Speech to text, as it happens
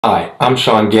Hi, I'm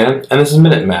Sean Gannon, and this is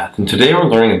Minute Math, and today we're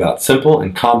learning about simple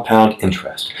and compound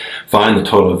interest. Find the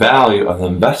total value of the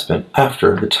investment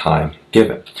after the time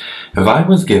given. If I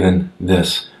was given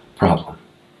this problem,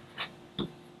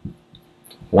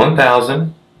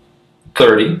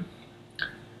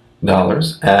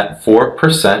 $1,030 at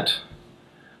 4%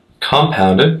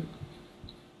 compounded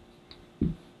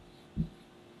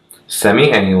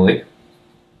semi-annually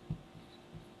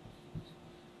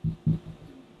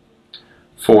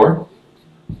for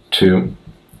 2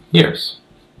 years.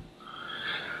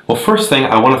 Well, first thing,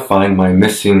 I want to find my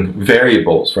missing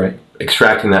variables, right?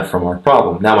 Extracting that from our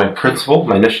problem. Now my principal,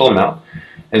 my initial amount,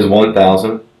 is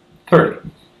 1,030.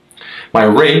 My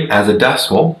rate as a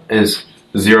decimal is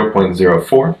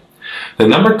 0.04. The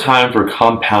number of times we're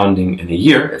compounding in a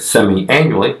year,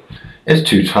 semi-annually, is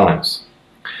 2 times.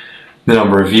 The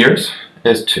number of years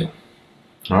is 2.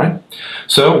 All right,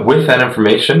 so with that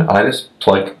information, I just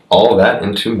plug all of that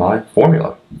into my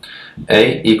formula.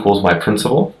 A equals my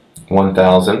principal,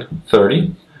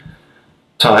 1,030,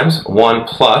 times 1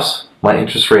 plus my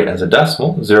interest rate as a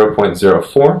decimal,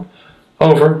 0.04,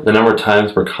 over the number of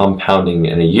times we're compounding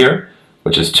in a year,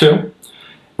 which is 2,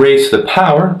 raised to the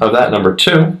power of that number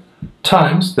 2,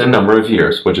 times the number of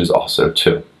years, which is also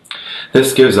 2.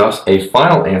 This gives us a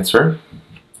final answer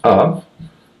of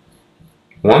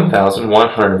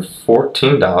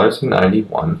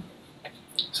 $1,114.91.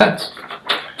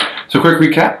 So quick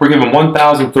recap, we're given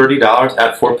 $1,030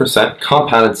 at 4%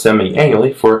 compounded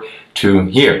semi-annually for 2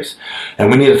 years.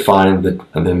 And we need to find the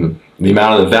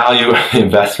amount of the value of the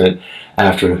investment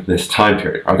after this time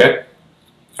period, okay?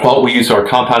 Well, we used our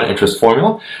compound interest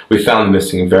formula, we found the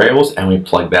missing variables, and we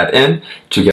plugged that in to get